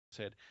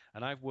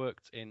And I've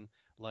worked in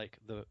like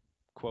the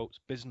quotes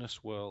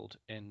business world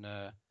in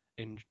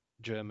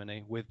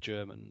Germany with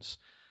Germans.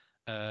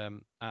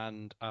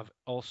 And I've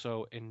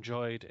also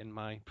enjoyed in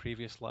my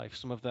previous life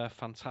some of their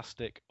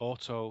fantastic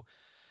automobile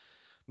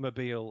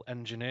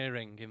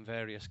engineering in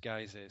various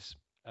guises.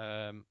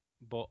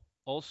 But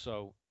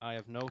also, I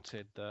have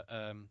noted that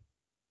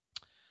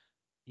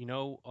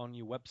on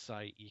your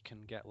website you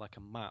can get like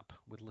a map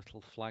with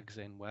little flags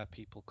in where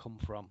people come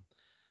from.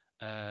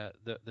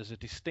 That there's a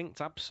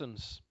distinct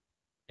absence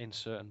in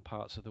certain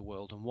parts of the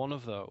world, and one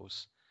of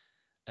those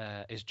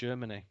is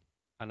Germany.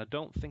 And I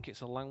don't think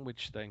it's a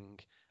language thing.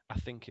 I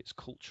think it's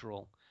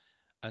cultural.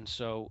 And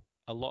so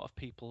a lot of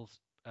people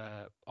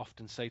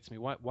often say to me,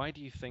 why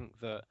do you think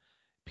that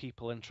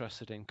people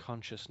interested in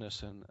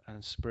consciousness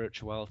and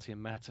spirituality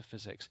and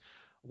metaphysics,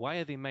 why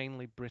are they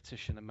mainly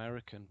British and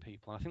American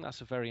people? And I think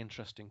that's a very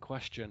interesting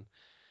question.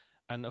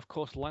 And of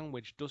course,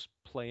 language does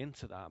play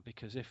into that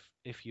because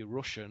if you're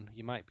Russian,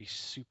 you might be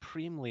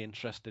supremely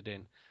interested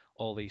in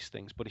all these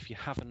things. But if you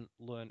haven't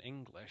learned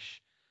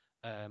English,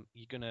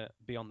 you're going to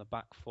be on the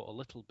back foot a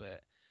little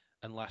bit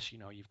unless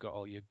you've got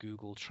all your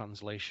Google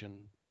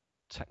translation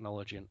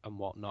technology and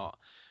whatnot.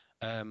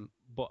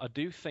 But I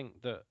do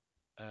think that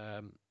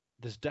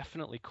there's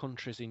definitely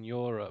countries in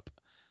Europe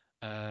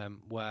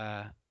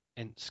where,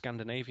 in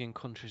Scandinavian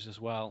countries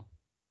as well,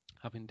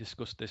 having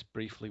discussed this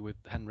briefly with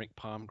Henrik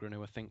Palmgren,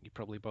 who I think you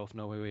probably both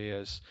know who he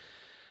is.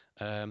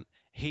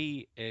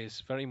 He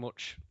is very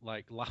much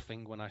like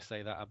laughing when I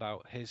say that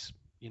about his,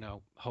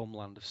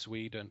 homeland of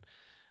Sweden.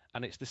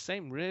 And it's the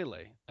same,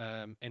 really,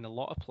 in a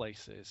lot of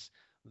places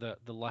that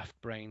the left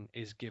brain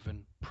is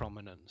given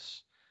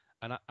prominence.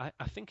 And I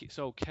think it's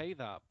okay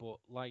that, but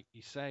like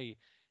you say,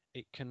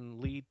 it can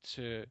lead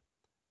to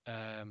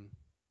um,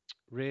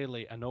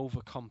 really an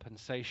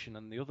overcompensation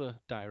in the other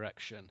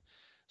direction.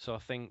 So I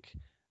think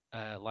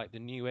like the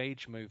New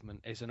Age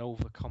movement is an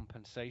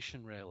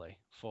overcompensation really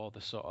for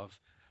the sort of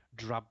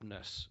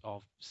drabness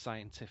of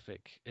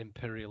scientific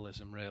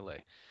imperialism,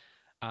 really.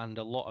 And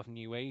a lot of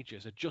New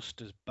Agers are just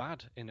as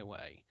bad in a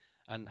way.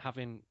 And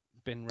having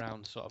been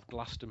round sort of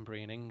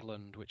Glastonbury in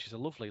England, which is a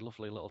lovely,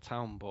 lovely little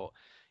town, but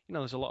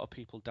there's a lot of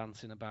people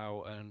dancing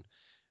about and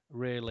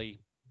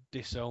really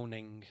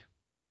disowning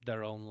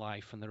their own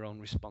life and their own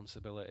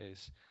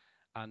responsibilities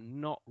and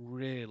not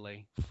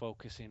really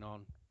focusing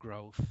on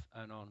growth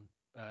and on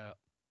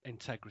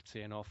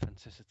integrity and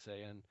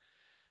authenticity and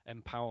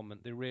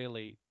empowerment. They're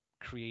really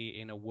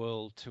creating a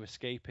world to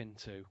escape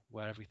into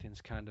where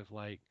everything's kind of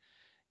like,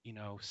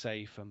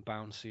 safe and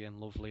bouncy and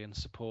lovely and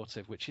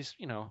supportive, which is,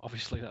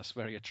 obviously that's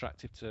very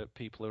attractive to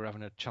people who are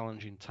having a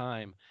challenging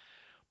time.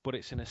 But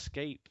it's an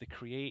escape. They're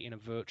creating a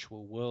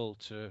virtual world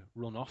to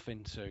run off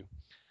into.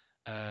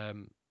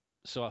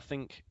 So I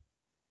think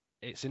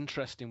it's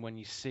interesting when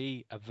you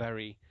see a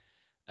very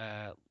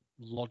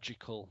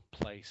logical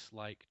place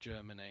like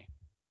Germany.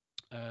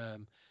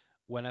 Um,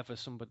 Whenever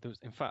somebody was,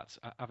 in fact,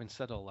 having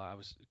said all that, I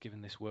was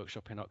giving this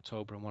workshop in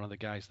October, and one of the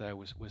guys there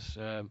was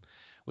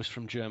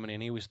from Germany,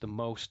 and he was the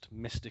most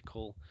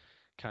mystical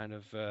kind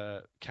of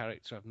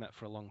character I've met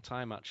for a long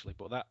time, actually.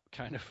 But that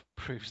kind of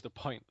proves the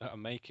point that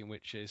I'm making,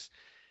 which is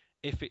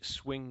if it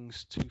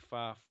swings too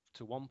far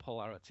to one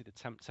polarity, the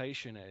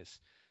temptation is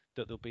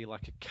that there'll be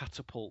like a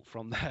catapult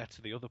from there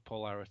to the other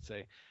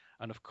polarity.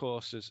 And of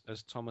course,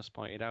 as Thomas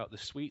pointed out, the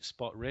sweet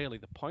spot, really,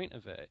 the point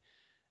of it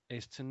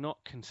is to not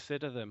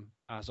consider them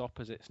as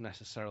opposites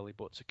necessarily,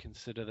 but to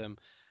consider them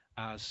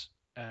as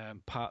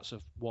parts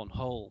of one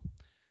whole.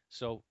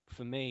 So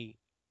for me,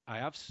 I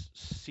have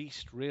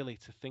ceased really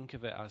to think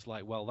of it as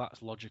like, well,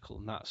 that's logical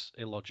and that's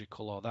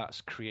illogical, or that's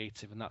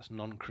creative and that's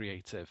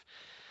non-creative.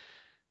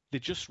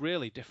 They're just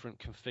really different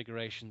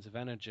configurations of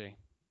energy.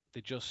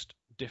 They're just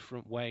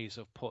different ways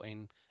of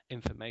putting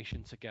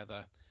information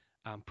together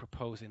and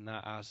proposing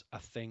that as a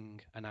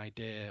thing, an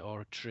idea,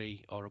 or a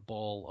tree, or a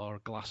ball, or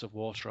a glass of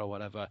water, or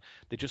whatever.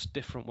 They're just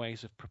different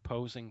ways of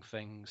proposing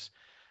things.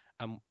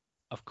 And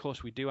of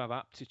course, we do have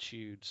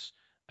aptitudes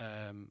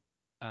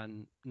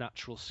and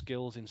natural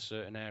skills in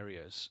certain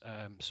areas.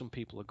 Some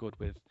people are good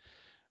with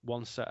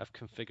one set of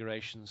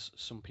configurations,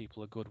 some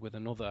people are good with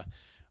another.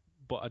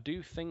 But I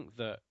do think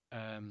that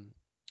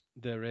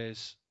there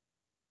is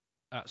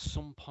at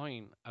some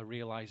point a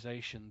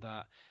realization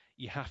that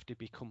you have to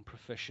become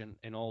proficient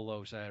in all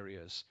those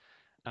areas.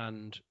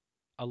 And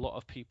a lot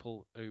of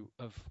people who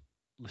have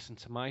listened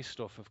to my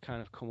stuff have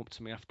kind of come up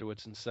to me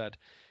afterwards and said,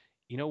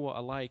 what I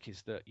like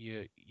is that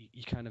you're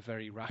kind of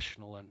very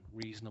rational and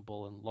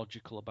reasonable and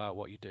logical about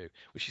what you do,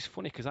 which is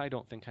funny because I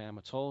don't think I am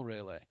at all,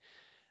 really.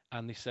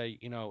 And they say,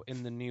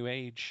 in the New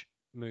Age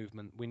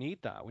movement, we need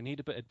that. We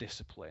need a bit of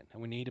discipline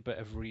and we need a bit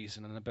of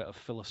reason and a bit of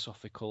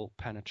philosophical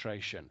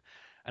penetration.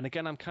 And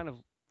again, I'm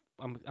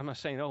not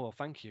saying, oh, well,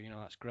 thank you,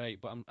 that's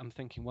great. But I'm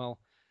thinking, well,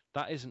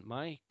 that isn't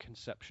my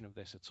conception of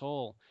this at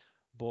all.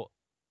 But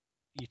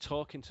you're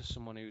talking to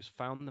someone who's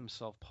found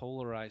themselves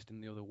polarized in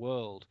the other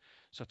world.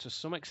 So to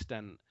some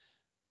extent,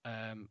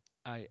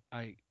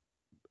 I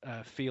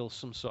feel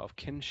some sort of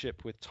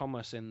kinship with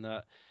Thomas in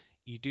that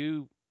you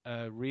do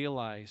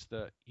realize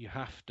that you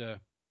have to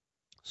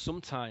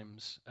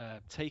sometimes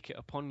take it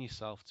upon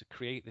yourself to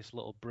create this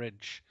little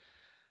bridge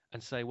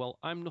and say, well,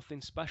 I'm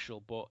nothing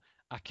special, but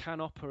I can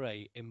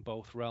operate in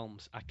both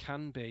realms. I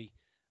can be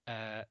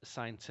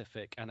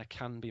scientific and I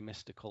can be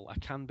mystical. I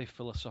can be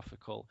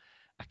philosophical.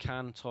 I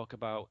can talk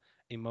about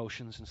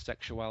emotions and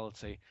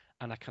sexuality,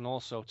 and I can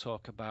also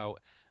talk about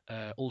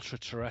ultra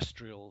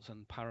terrestrials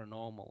and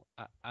paranormal.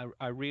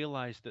 I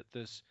realize that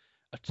there's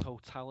a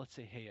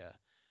totality here,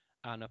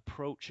 and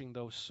approaching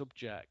those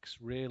subjects,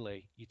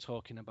 really, you're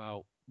talking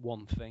about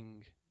one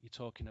thing. You're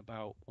talking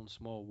about,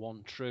 once more,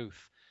 one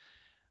truth.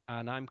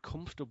 And I'm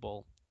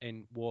comfortable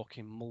in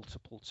walking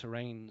multiple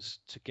terrains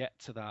to get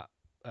to that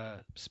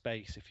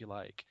space, if you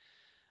like.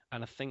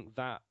 And I think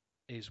that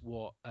is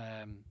what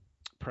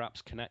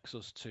perhaps connects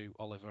us to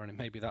Oliver. And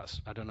maybe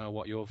that's, I don't know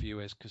what your view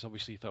is, because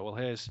obviously you thought, well,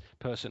 here's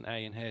person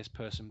A and here's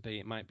person B.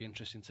 It might be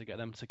interesting to get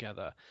them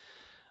together.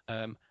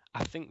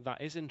 I think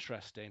that is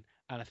interesting,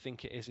 and I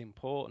think it is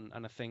important,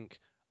 and I think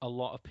a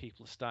lot of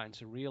people are starting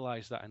to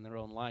realize that in their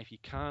own life. You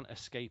can't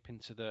escape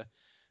into the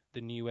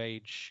new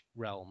age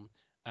realm,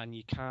 and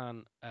you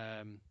can't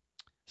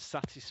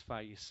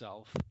satisfy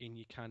yourself in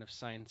your kind of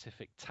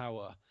scientific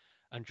tower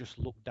and just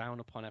look down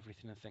upon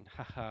everything and think,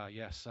 haha,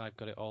 yes, I've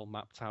got it all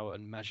mapped out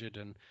and measured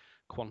and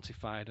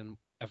quantified and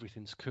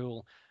everything's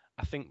cool.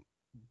 I think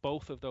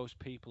both of those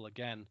people,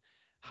 again,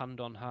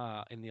 hand on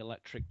heart in the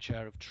electric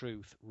chair of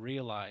truth,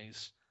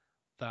 realize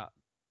that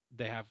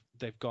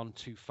they've gone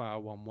too far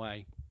one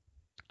way.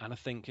 And I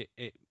think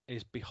it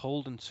is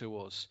beholden to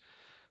us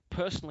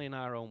personally in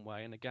our own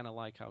way. And again, I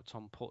like how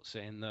Tom puts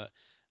it in that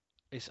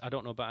I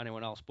don't know about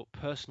anyone else, but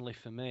personally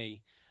for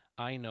me,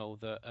 I know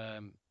that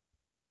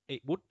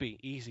it would be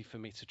easy for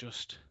me to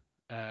just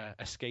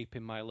escape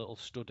in my little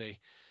study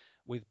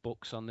with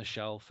books on the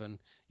shelf and,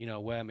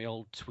 wear my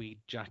old tweed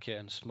jacket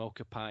and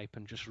smoke a pipe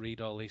and just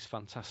read all these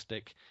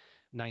fantastic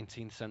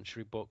 19th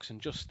century books and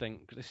just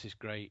think, this is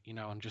great,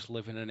 and just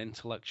live in an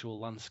intellectual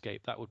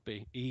landscape. That would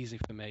be easy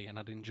for me, and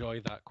I'd enjoy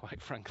that, quite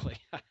frankly.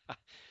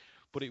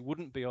 But it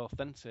wouldn't be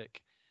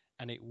authentic,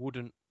 and it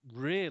wouldn't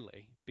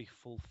really be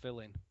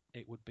fulfilling.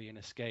 It would be an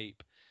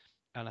escape.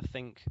 And I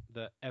think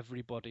that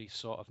everybody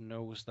sort of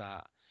knows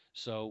that.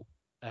 So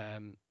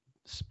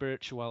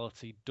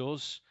spirituality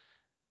does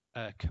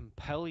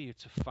compel you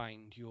to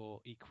find your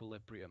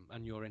equilibrium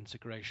and your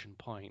integration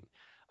point.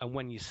 And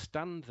when you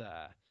stand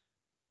there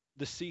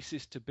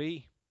ceases to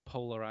be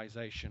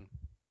polarization,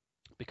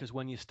 because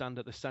when you stand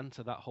at the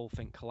center, that whole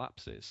thing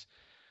collapses.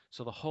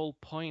 So the whole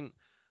point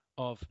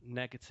of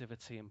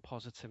negativity and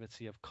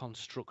positivity, of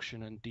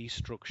construction and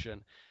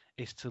destruction,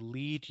 is to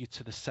lead you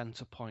to the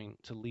center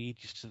point, to lead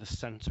you to the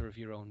center of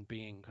your own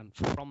being. And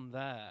from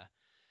there,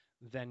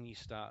 then you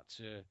start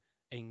to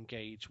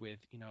engage with,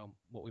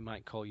 what we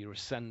might call your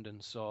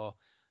ascendance, or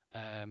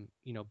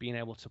being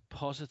able to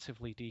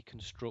positively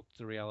deconstruct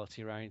the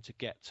reality around you to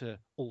get to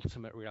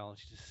ultimate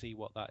reality, to see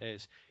what that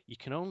is. You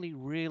can only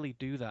really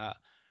do that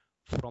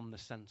from the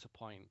center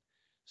point.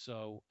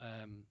 So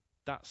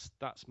that's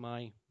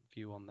my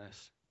view on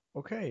this.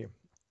 Okay.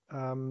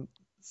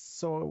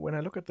 So when I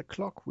look at the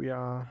clock, we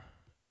are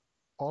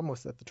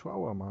almost at the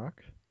 2-hour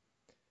mark.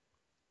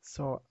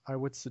 So I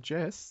would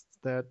suggest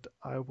that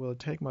I will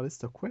take my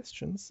list of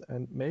questions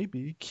and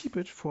maybe keep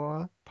it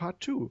for part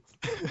 2.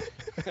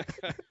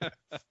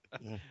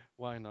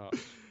 Why not?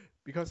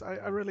 Because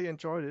I really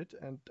enjoyed it,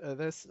 and I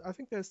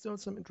think there's still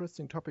some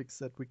interesting topics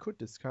that we could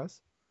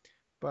discuss,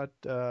 but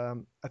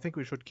I think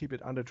we should keep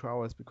it under 2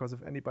 hours, because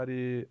if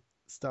anybody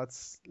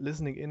starts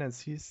listening in and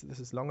sees this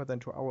is longer than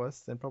 2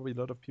 hours, then probably a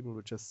lot of people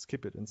would just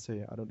skip it and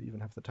say, I don't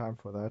even have the time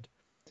for that.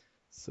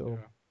 So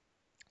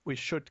we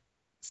should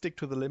stick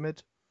to the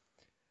limit.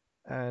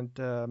 And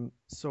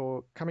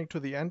so coming to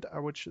the end, I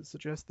would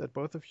suggest that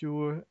both of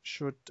you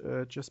should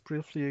just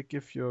briefly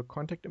give your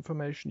contact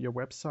information, your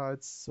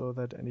websites, so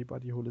that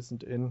anybody who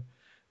listened in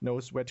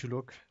knows where to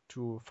look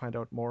to find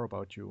out more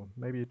about you.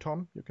 Maybe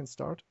Tom, you can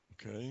start.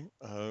 Okay.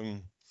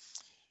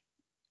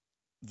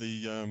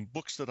 The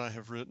books that I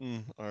have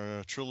written are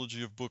a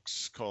trilogy of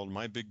books called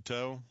My Big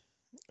Toe.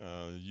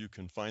 You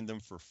can find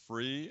them for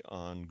free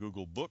on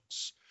Google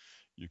Books.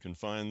 You can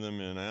find them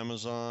in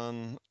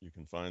Amazon. You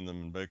can find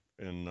them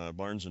in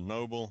Barnes &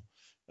 Noble,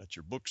 at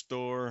your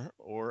bookstore,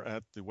 or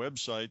at the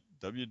website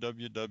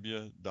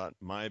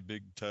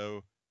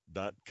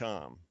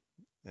www.mybigtoe.com.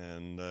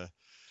 And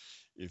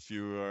if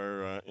you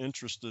are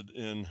interested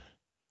in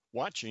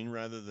watching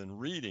rather than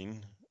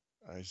reading,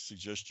 I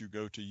suggest you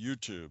go to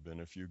YouTube.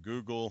 And if you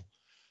Google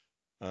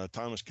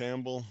Thomas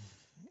Campbell,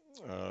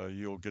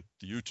 you'll get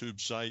the YouTube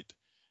site.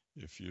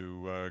 If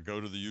you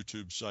go to the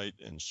YouTube site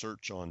and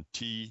search on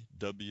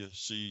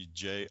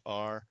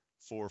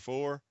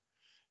TWCJR44,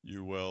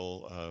 you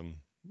will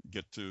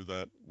get to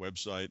that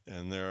website.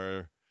 And there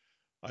are,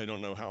 I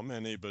don't know how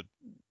many, but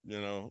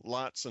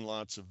lots and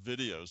lots of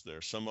videos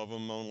there. Some of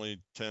them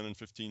only 10 and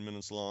 15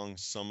 minutes long.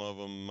 Some of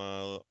them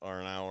are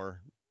an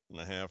hour and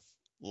a half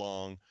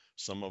long.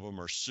 Some of them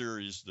are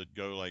series that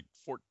go like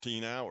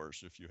 14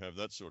 hours if you have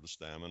that sort of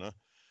stamina.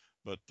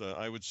 But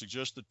I would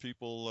suggest that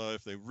people,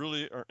 if they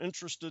really are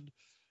interested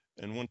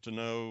and want to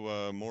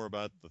know more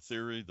about the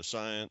theory, the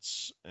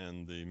science,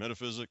 and the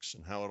metaphysics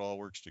and how it all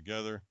works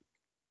together,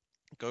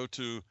 go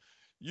to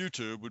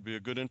YouTube would be a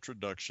good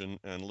introduction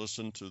and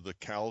listen to the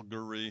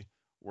Calgary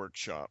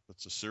workshop.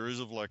 It's a series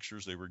of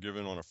lectures. They were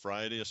given on a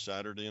Friday, a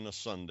Saturday, and a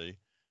Sunday,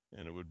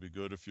 and it would be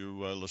good if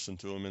you listen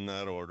to them in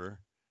that order.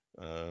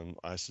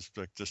 I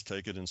suspect just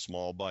take it in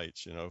small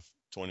bites,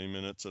 20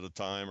 minutes at a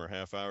time or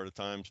half hour at a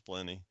time is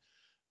plenty.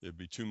 It'd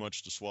be too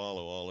much to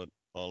swallow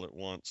all at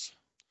once.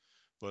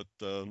 But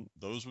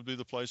those would be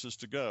the places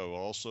to go.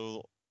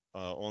 Also,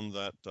 on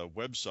that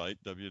website,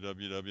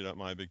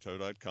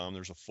 www.mybigtoe.com,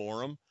 there's a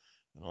forum.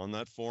 And on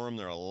that forum,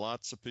 there are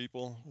lots of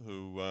people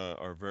who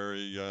are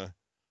very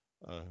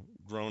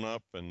grown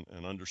up and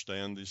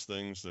understand these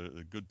things.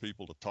 They're good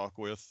people to talk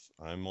with.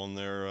 I'm on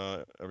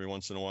there every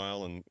once in a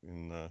while and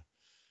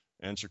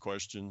answer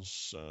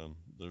questions.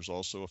 There's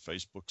also a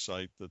Facebook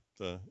site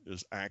that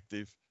is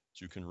active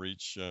that you can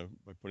reach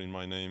by putting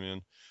my name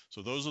in.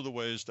 So those are the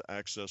ways to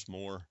access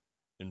more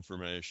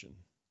information.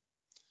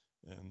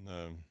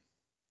 And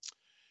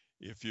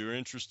if you're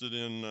interested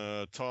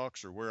in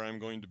talks or where I'm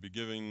going to be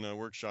giving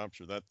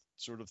workshops or that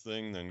sort of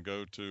thing, then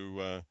go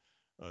to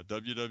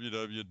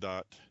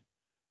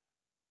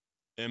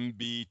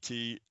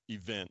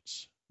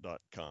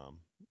www.mbtevents.com.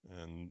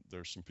 And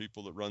there's some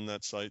people that run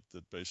that site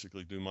that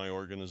basically do my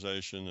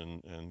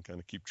organization and kind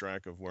of keep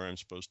track of where I'm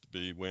supposed to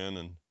be when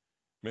and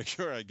make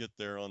sure I get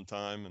there on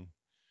time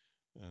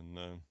and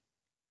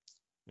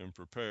am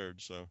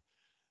prepared. So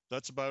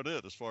that's about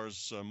it as far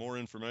as more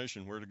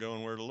information, where to go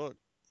and where to look.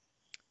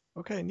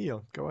 Okay,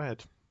 Neil, go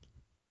ahead.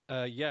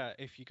 Yeah,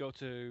 if you go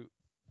to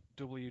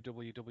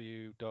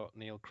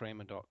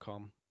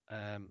www.neilkramer.com,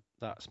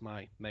 that's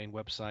my main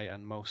website,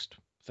 and most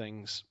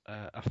things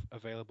are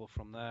available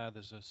from there.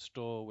 There's a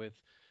store with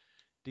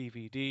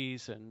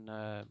DVDs and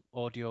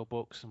audio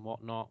books and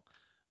whatnot,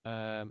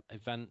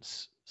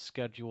 events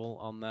schedule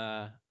on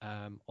there,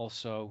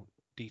 also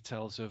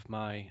details of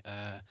my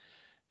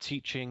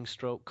teaching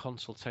stroke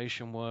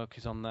consultation work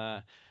is on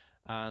there,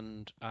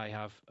 and I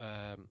have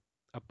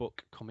a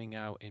book coming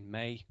out in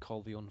May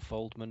called The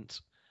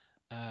Unfoldment.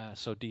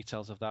 So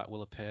details of that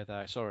will appear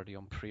there. It's already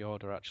on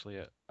pre-order actually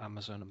at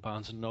Amazon and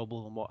Barnes and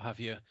Noble and what have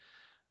you.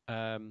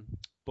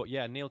 But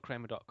yeah,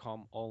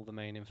 neilkramer.com, all the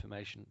main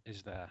information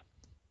is there.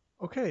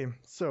 Okay,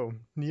 so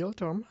Neil,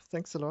 Tom,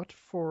 thanks a lot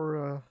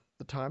for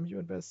the time you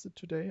invested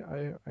today.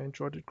 I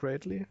enjoyed it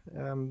greatly.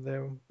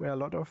 There were a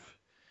lot of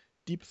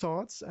deep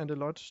thoughts and a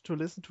lot to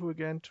listen to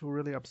again to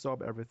really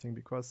absorb everything,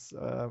 because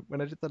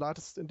when I did the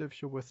latest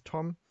interview with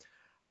Tom,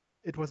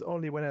 it was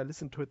only when I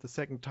listened to it the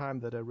second time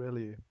that I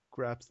really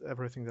grasped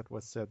everything that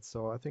was said.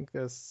 So I think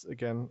there's,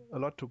 again, a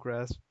lot to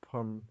grasp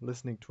from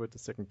listening to it the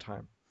second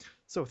time.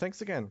 So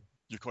thanks again.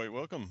 You're quite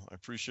welcome. I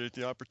appreciate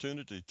the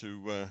opportunity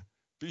to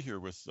be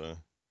here with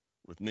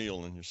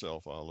Neil and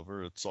yourself,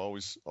 Oliver. It's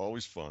always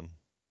fun.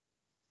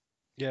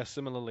 Yeah,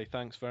 similarly,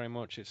 thanks very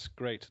much. It's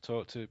great to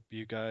talk to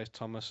you guys,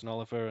 Thomas and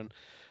Oliver, and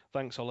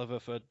thanks, Oliver,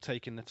 for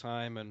taking the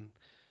time and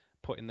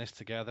putting this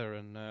together,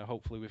 and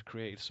hopefully we've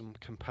created some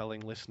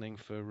compelling listening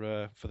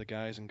for the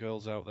guys and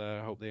girls out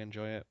there. I hope they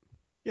enjoy it.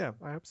 Yeah,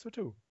 I hope so too.